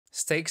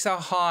Stakes are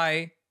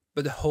high,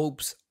 but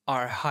hopes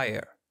are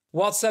higher.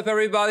 What's up,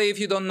 everybody? If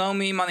you don't know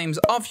me, my name's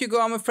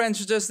Hugo. I'm a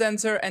French Just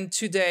Dancer, and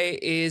today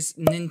is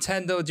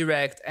Nintendo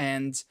Direct,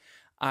 and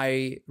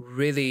I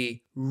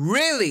really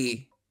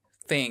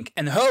think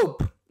and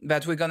hope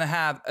that we're gonna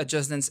have a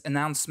Just Dance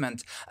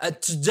announcement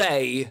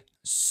today.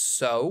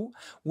 So,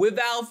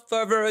 without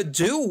further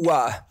ado,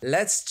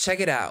 let's check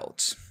it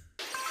out.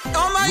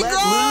 Oh my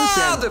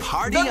god! The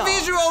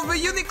visual of the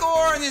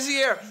unicorn is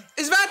here!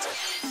 Is that...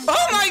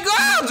 Oh my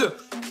god!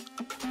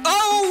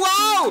 Oh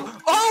wow!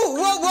 Oh,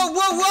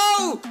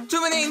 whoa!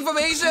 Too many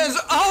informations!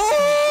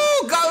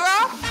 Oh,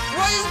 Gara!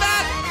 What is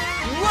that?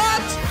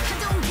 What?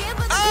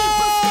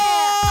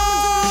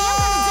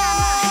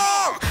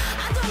 Oh!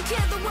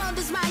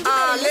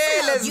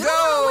 Allez, let's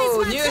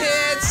go! New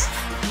hits!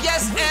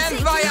 Yes,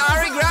 and by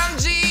Ari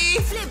Gramji!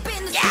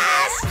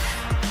 Yes!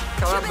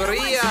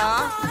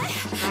 Calabria!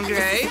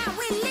 Okay.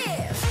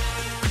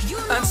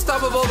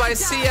 Unstoppable by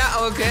Sia.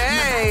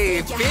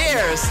 Okay.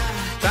 Fierce.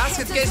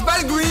 Basket Case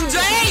by Green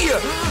Day.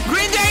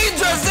 Green Day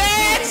Just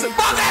Dance.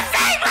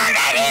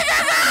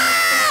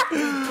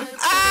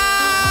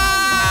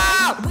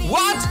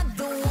 What?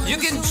 You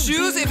can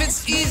choose if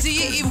it's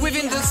easy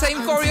within the same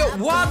choreo.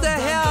 What the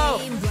hell?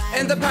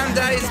 And the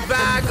panda is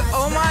back.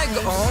 Oh my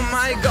god. Oh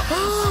my god.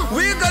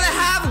 We're gonna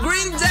have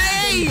Green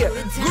Day.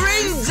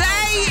 Green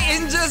Day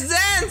in Just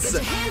Dance.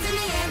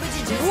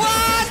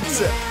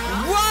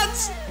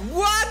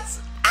 What?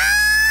 Ah!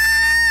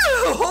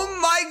 Oh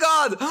my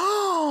god!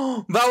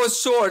 That was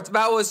short.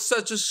 That was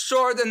such a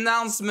short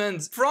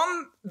announcement.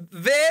 From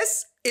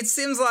this, it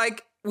seems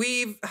like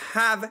we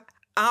have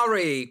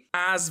Ari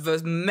as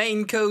the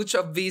main coach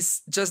of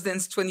this Just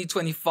Dance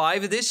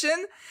 2025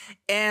 edition,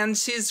 and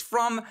she's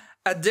from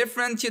a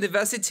different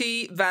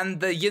university than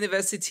the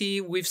university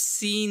we've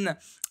seen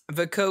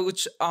the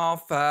coach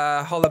of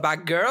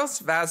Hollaback Girls.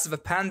 That's the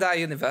Panda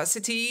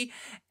University,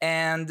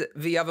 and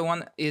the other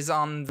one is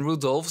on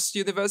Rudolph's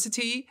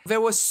University. There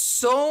were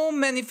so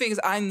many things.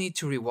 I need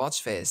to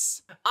rewatch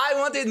this. I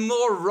wanted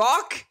more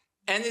rock,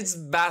 and it's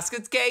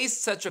Basket Case,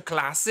 such a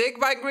classic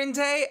by Green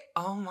Day.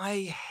 Oh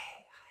my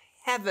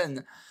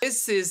heaven.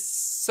 This is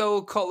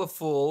so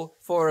colorful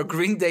for a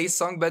Green Day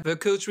song, but the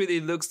coach really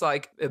looks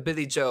like a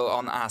Billy Joe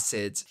on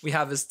acid. We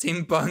have a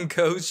steampunk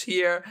coach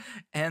here,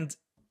 and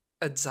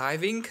a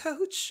diving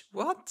coach?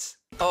 What?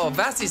 Oh,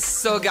 that is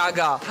so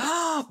gaga.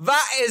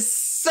 That is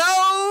so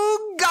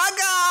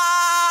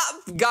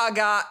gaga.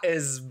 Gaga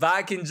is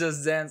back in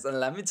Just Dance, and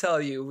let me tell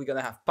you, we're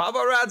gonna have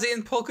paparazzi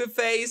and poker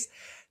face.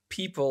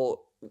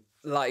 People,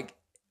 like,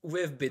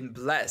 we've been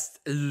blessed.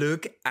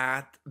 Look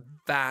at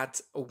that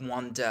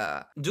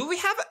wonder. Do we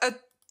have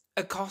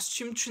a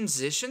costume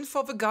transition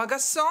for the Gaga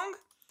song?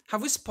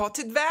 Have we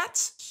spotted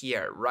that?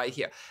 Here, right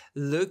here.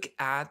 Look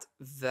at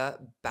the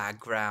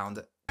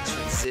background.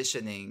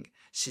 Transitioning.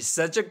 She's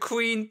such a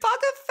queen.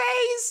 Poker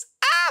face.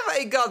 Oh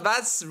my god,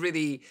 that's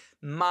really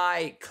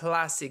my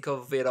classic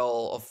of it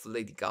all of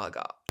Lady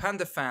Gaga.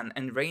 Panda fan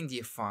and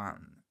reindeer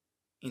fan.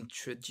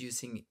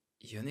 Introducing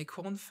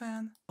unicorn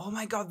fan. Oh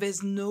my god,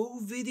 there's no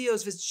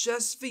videos. There's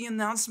just the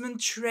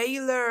announcement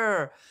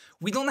trailer.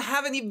 We don't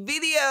have any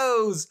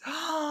videos.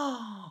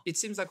 It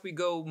seems like we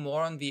go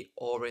more on the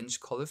orange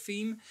color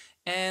theme.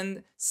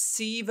 And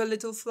see the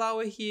little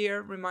flower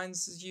here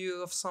reminds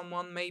you of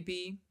someone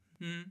maybe.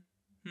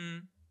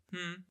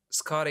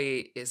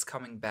 Scotty is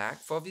coming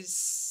back for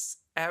this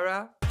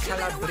era.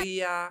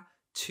 Calabria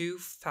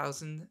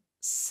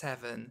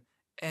 2007.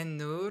 And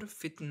Nur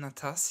fit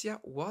Natasha.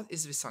 What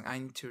is this song? I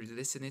need to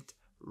listen it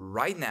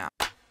right now.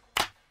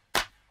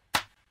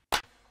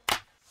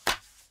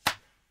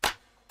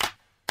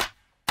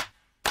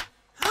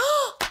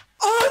 Oh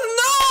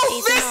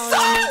no! This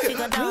song!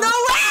 No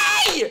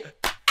way! Oh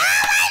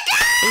my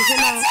god! Easy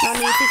now, no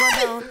need to go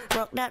down.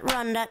 Rock that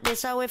run, that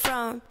this how we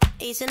frown.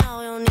 Easy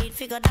now, you don't need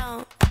to go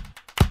down.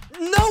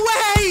 No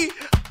way!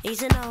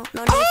 Easy now,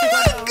 no need to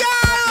go down.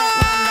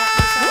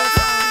 Oh my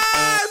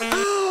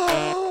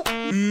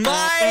god!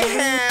 My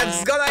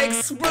head's gonna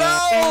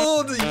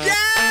explode!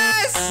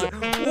 Yes!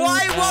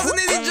 Why wasn't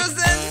it in Just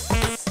Dance?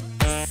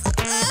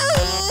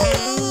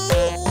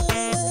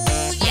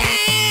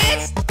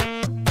 Yes!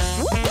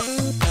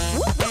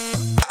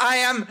 I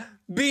am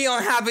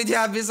beyond happy to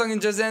have this song in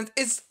Just Dance.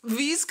 It's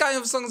these kind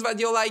of songs that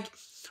you're like,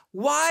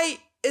 why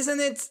isn't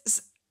it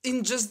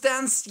in Just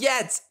Dance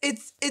yet? It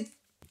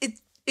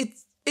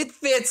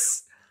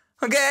fits.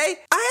 Okay?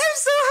 I am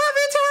so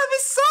happy to have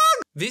this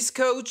song! This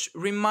coach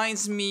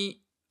reminds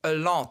me a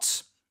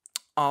lot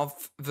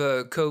of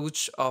the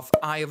coach of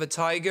Eye of a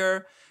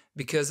Tiger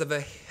because of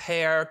the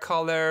hair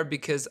color,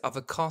 because of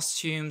the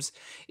costumes.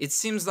 It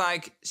seems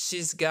like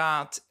she's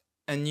got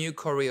a new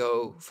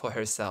choreo for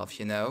herself,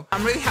 you know?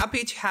 I'm really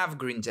happy to have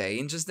Green Day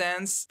in Just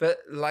Dance, but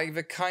like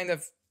the kind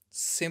of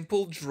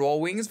simple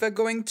drawings they're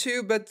going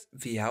to, but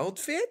the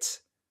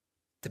outfit?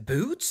 The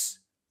boots?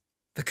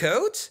 The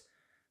coat?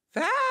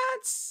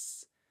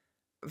 That's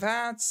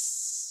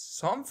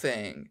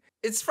something.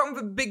 It's from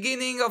the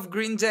beginning of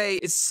Green Day.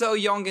 It's so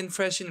young and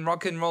fresh in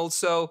rock and roll,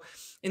 so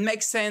it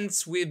makes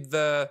sense with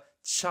the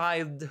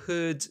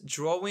childhood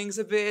drawings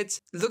a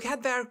bit. Look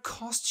at their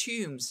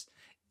costumes.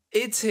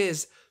 It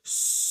is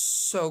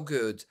so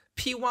good.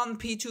 P1,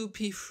 P2,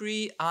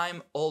 P3,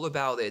 I'm all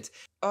about it.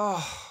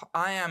 Oh,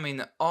 I am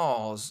in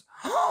awe.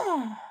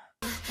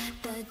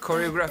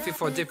 Choreography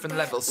for different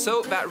levels.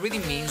 So that really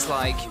means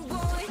like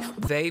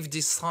they've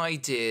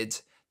decided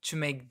to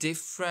make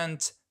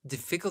different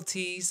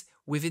difficulties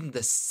within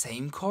the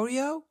same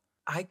choreo?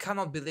 I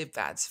cannot believe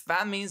that.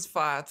 That means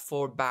that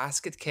for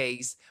basket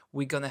case,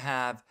 we're gonna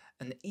have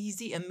an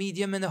easy, a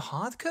medium, and a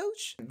hard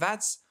coach?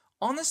 That's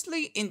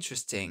honestly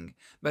interesting,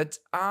 but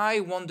I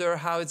wonder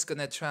how it's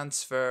gonna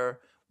transfer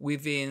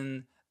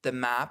within the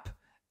map.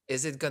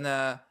 Is it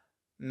gonna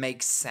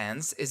make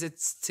sense? Is it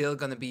still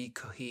gonna be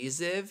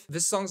cohesive?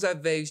 The songs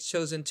that they've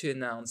chosen to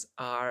announce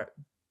are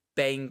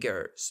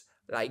bangers,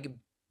 like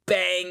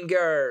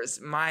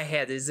bangers. My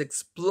head is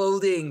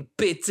exploding.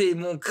 Péter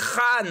mon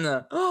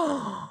crâne.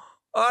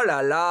 Oh la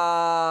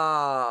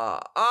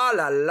la. Oh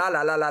la la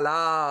la la la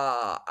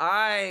la.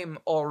 I'm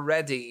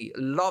already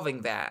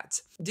loving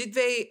that. Did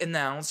they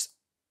announce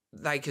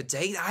like a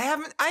date? I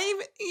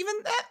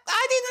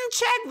didn't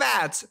check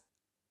that.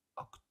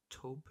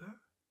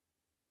 October?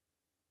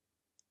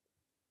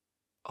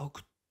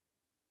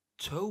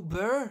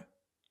 October?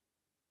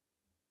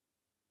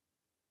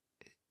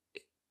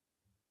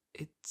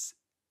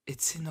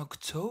 It's in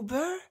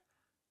October?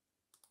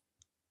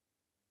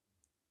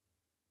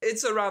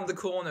 It's around the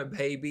corner,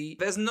 baby.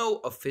 There's no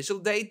official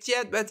date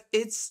yet, but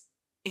it's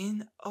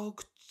in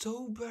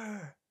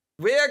October.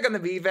 We're gonna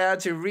be there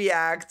to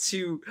react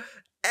to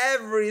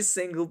every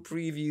single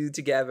preview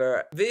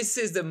together. This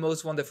is the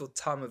most wonderful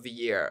time of the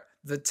year.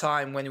 The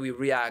time when we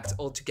react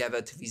all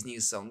together to these new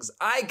songs.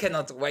 I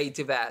cannot wait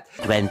to that.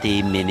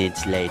 20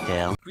 minutes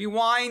later.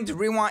 Rewind.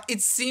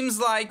 It seems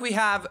like we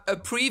have a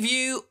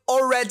preview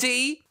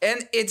already.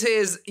 And it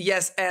is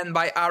Yes and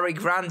by Ari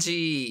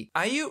Grande.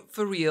 Are you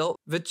for real?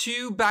 The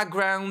two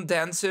background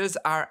dancers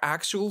are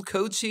actual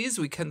coaches.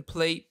 We can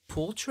play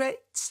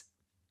portraits.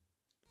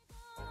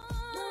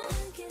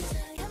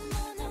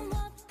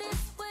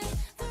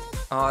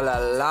 Oh la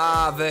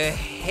la, the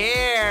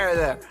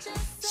hair.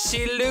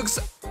 She looks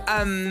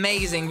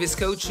amazing. This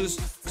coach is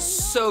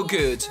so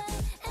good.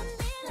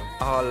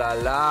 Oh la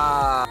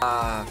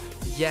la.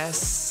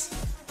 Yes.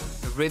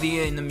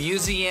 Really in the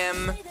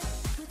museum.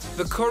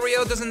 The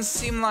choreo doesn't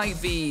seem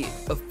like the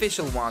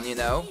official one, you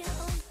know.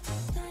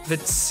 The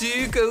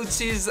two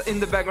coaches in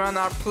the background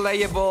are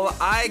playable.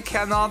 I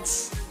cannot.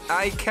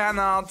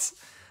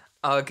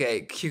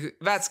 Okay,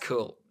 that's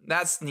cool.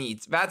 That's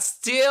neat. That's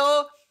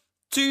still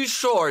too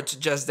short,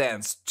 Just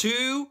Dance.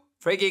 Too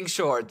freaking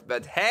short.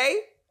 But hey,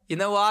 you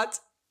know what?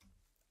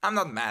 I'm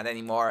not mad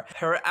anymore.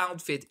 Her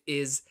outfit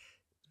is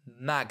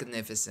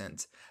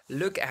magnificent.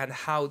 Look at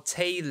how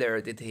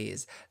tailored it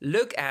is.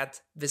 Look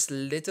at this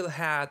little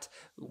hat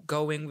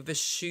going with the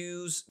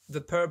shoes,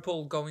 the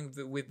purple going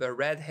with the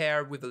red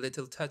hair with the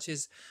little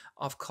touches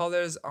of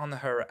colors on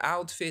her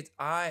outfit.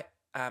 I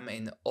am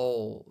in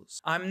awe.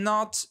 I'm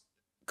not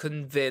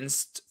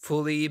convinced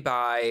fully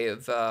by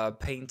the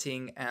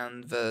painting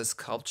and the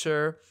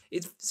sculpture.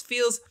 It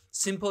feels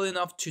simple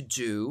enough to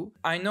do.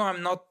 I know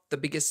I'm not the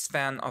biggest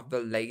fan of the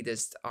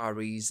latest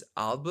Ari's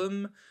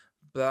album,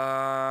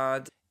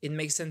 but it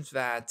makes sense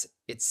that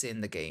it's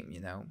in the game, you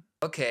know?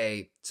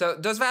 Okay, so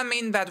does that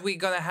mean that we're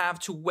gonna have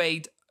to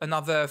wait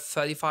another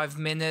 35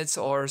 minutes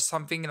or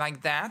something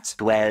like that?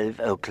 12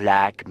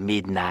 o'clock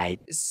midnight.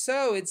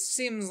 So it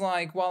seems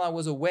like while I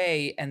was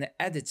away and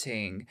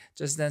editing,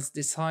 Just Dance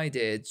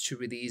decided to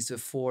release the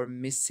 4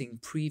 missing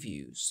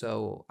previews.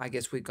 So I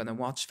guess we're gonna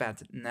watch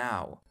that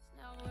now.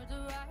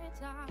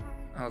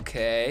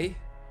 Okay.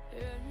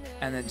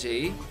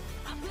 Energy.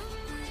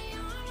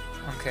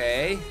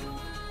 Okay.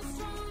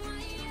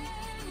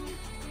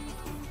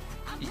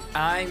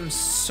 I'm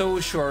so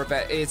sure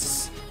that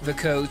it's the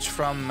coach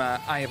from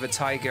Eye of a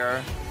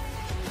Tiger.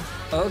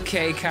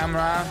 Okay,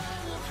 camera.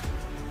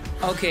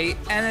 Okay,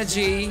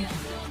 energy.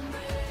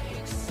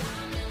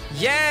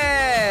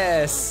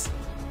 Yes!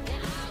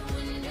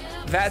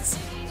 That's...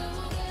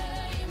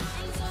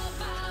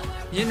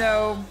 You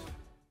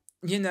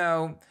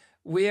know,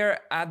 we're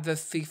at the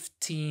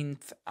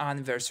 15th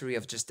anniversary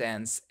of Just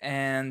Dance,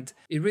 and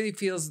it really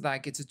feels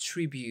like it's a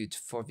tribute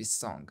for this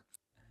song.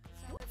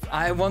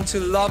 I want to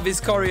love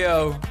this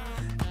choreo,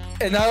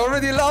 and I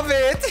already love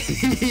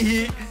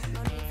it.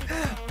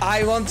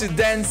 I want to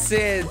dance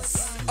it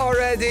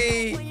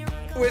already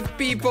with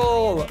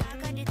people.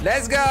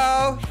 Let's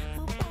go.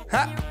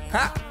 Ha,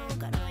 ha.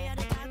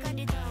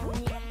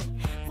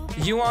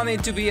 You want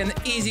it to be an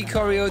easy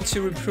choreo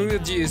to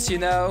reproduce, you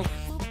know?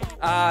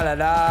 Ah la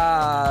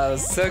la,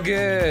 so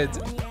good.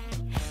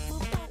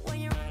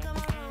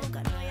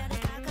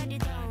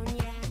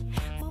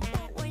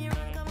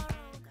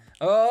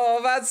 Oh,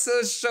 that's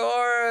so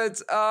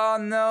short. Oh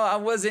no, I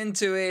was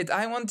into it.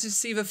 I want to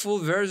see the full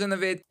version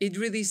of it. It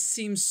really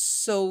seems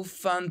so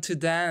fun to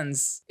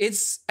dance.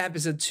 It's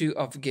episode 2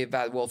 of Give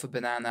That Wolf a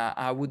Banana.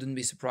 I wouldn't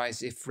be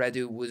surprised if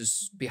Redu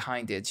was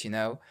behind it, you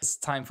know? It's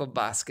time for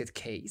basket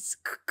case.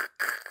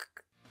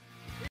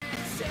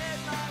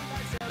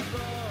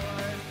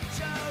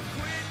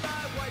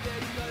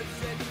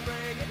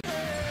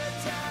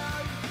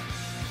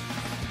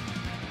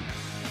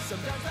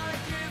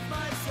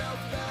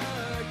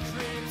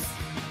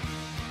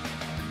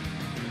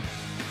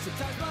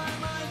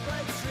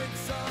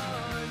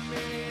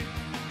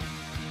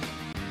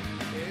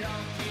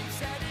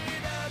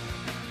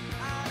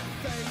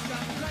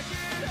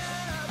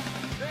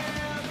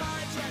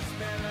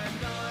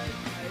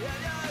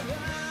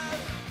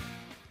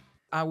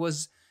 I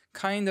was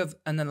kind of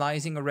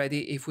analyzing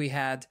already if we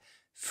had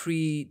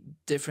 3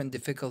 different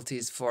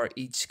difficulties for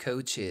each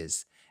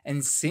coaches. And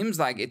it seems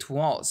like it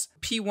was.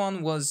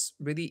 P1 was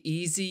really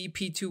easy,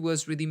 P2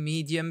 was really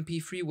medium,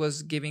 P3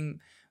 was giving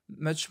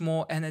much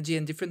more energy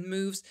and different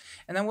moves.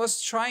 And I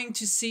was trying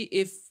to see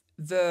if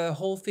the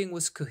whole thing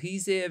was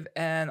cohesive,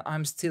 and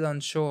I'm still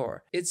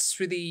unsure. It's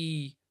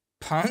really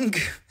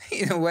punk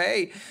in a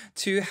way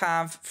to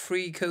have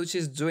 3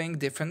 coaches doing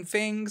different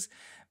things,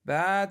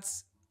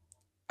 but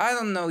I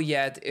don't know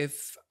yet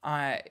if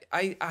I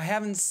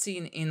haven't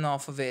seen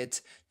enough of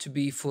it to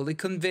be fully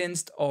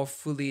convinced or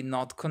fully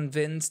not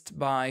convinced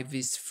by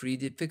these 3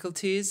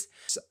 difficulties.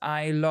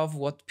 I love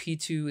what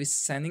P2 is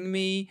sending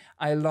me.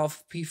 I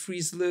love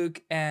P3's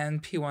look,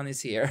 and P1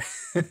 is here.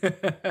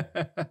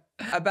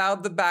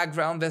 About the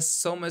background, there's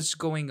so much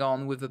going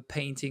on with the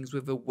paintings,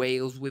 with the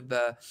whales, with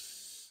the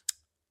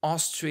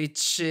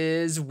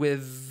ostriches,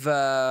 with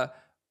the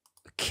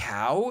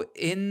cow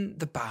in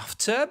the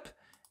bathtub,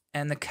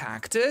 and the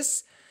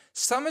cactus.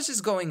 So much is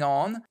going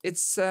on. It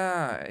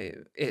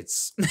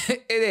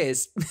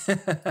is.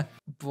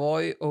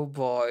 Boy, oh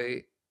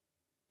boy,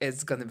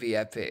 it's gonna be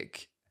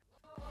epic.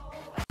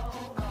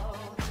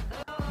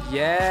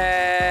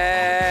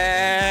 Yes!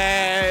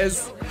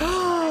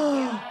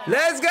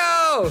 Let's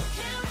go!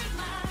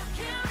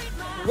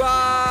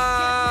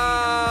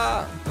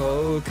 Wow!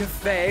 Poker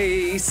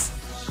face.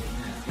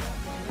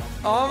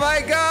 Oh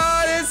my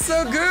god, it's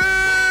so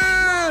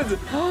good!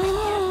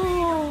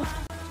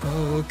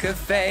 Poker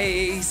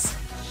face.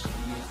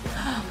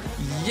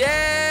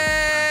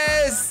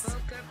 Yes!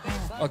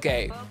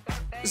 Okay,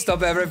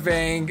 stop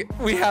everything.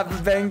 We have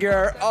a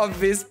banger of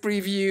these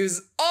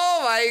previews.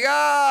 Oh my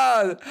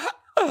god!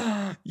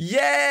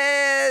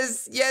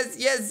 Yes! Yes,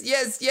 yes,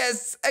 yes,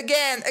 yes!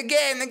 Again,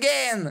 again,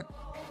 again!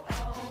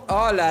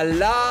 Oh la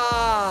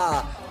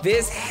la!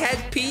 This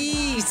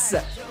headpiece!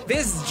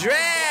 This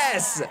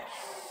dress!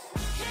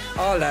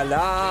 Oh la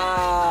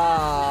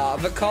la!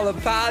 The color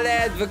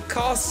palette, the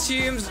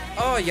costumes,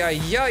 oh yeah,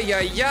 yeah,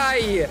 yeah,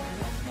 yeah!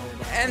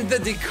 And the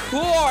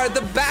decor,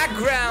 the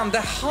background,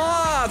 the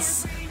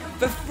hearts!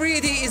 The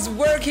 3D is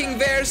working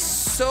there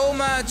so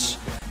much!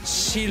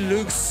 She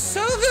looks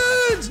so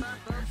good!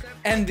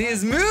 And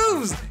these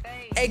moves!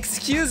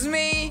 Excuse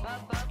me?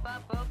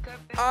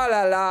 Oh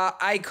la la,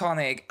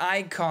 iconic,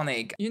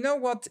 iconic. You know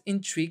what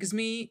intrigues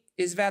me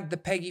is that the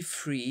Peggy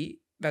 3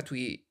 that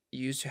we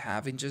used to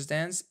have in Just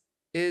Dance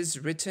is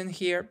written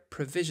here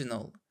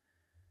provisional.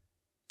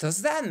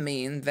 Does that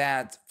mean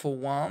that for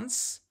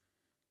once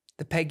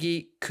the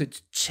Peggy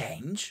could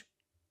change?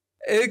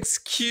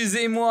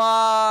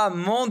 Excusez-moi,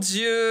 mon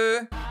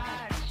Dieu!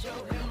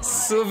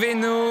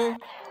 Sauvez-nous!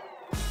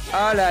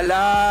 Oh la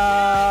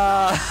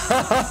la!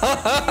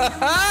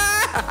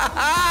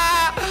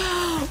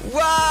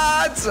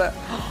 What?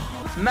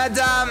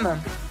 Madame!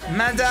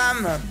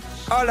 Madame!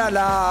 Oh la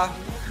la!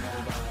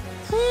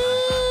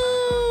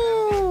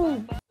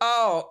 Woo!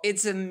 Oh,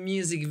 it's a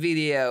music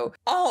video.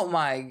 Oh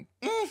my...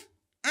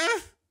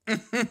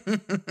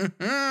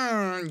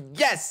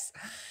 Yes!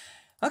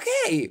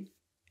 Okay,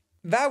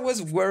 that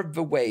was worth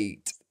the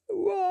wait.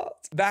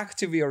 What? Back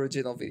to the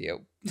original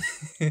video.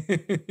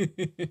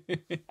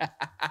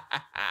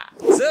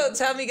 So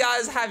tell me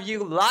guys, have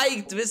you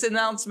liked this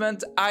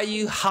announcement? Are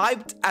you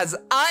hyped as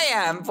I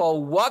am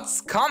for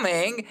what's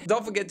coming?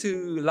 Don't forget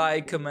to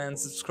like, comment,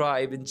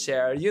 subscribe and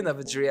share. You know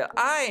the drill.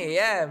 I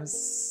am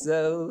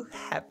so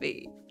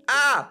happy.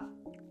 Ah!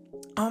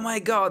 Oh my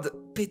god,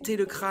 péter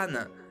le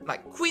crâne.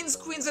 Like Queens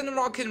and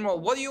rock and roll.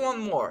 What do you want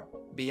more?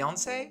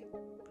 Beyonce?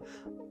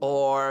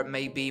 Or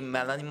maybe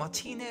Melanie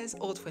Martinez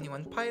or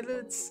 21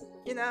 Pilots?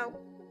 You know?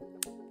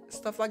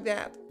 Stuff like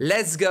that.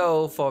 Let's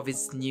go for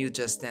this new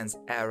Just Dance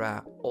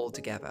era all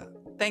together.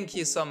 Thank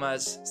you so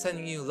much.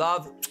 Sending you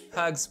love,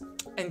 hugs,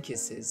 and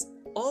kisses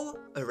all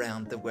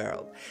around the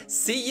world.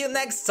 See you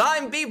next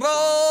time,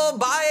 people.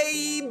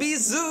 Bye.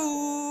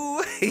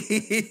 Bisous.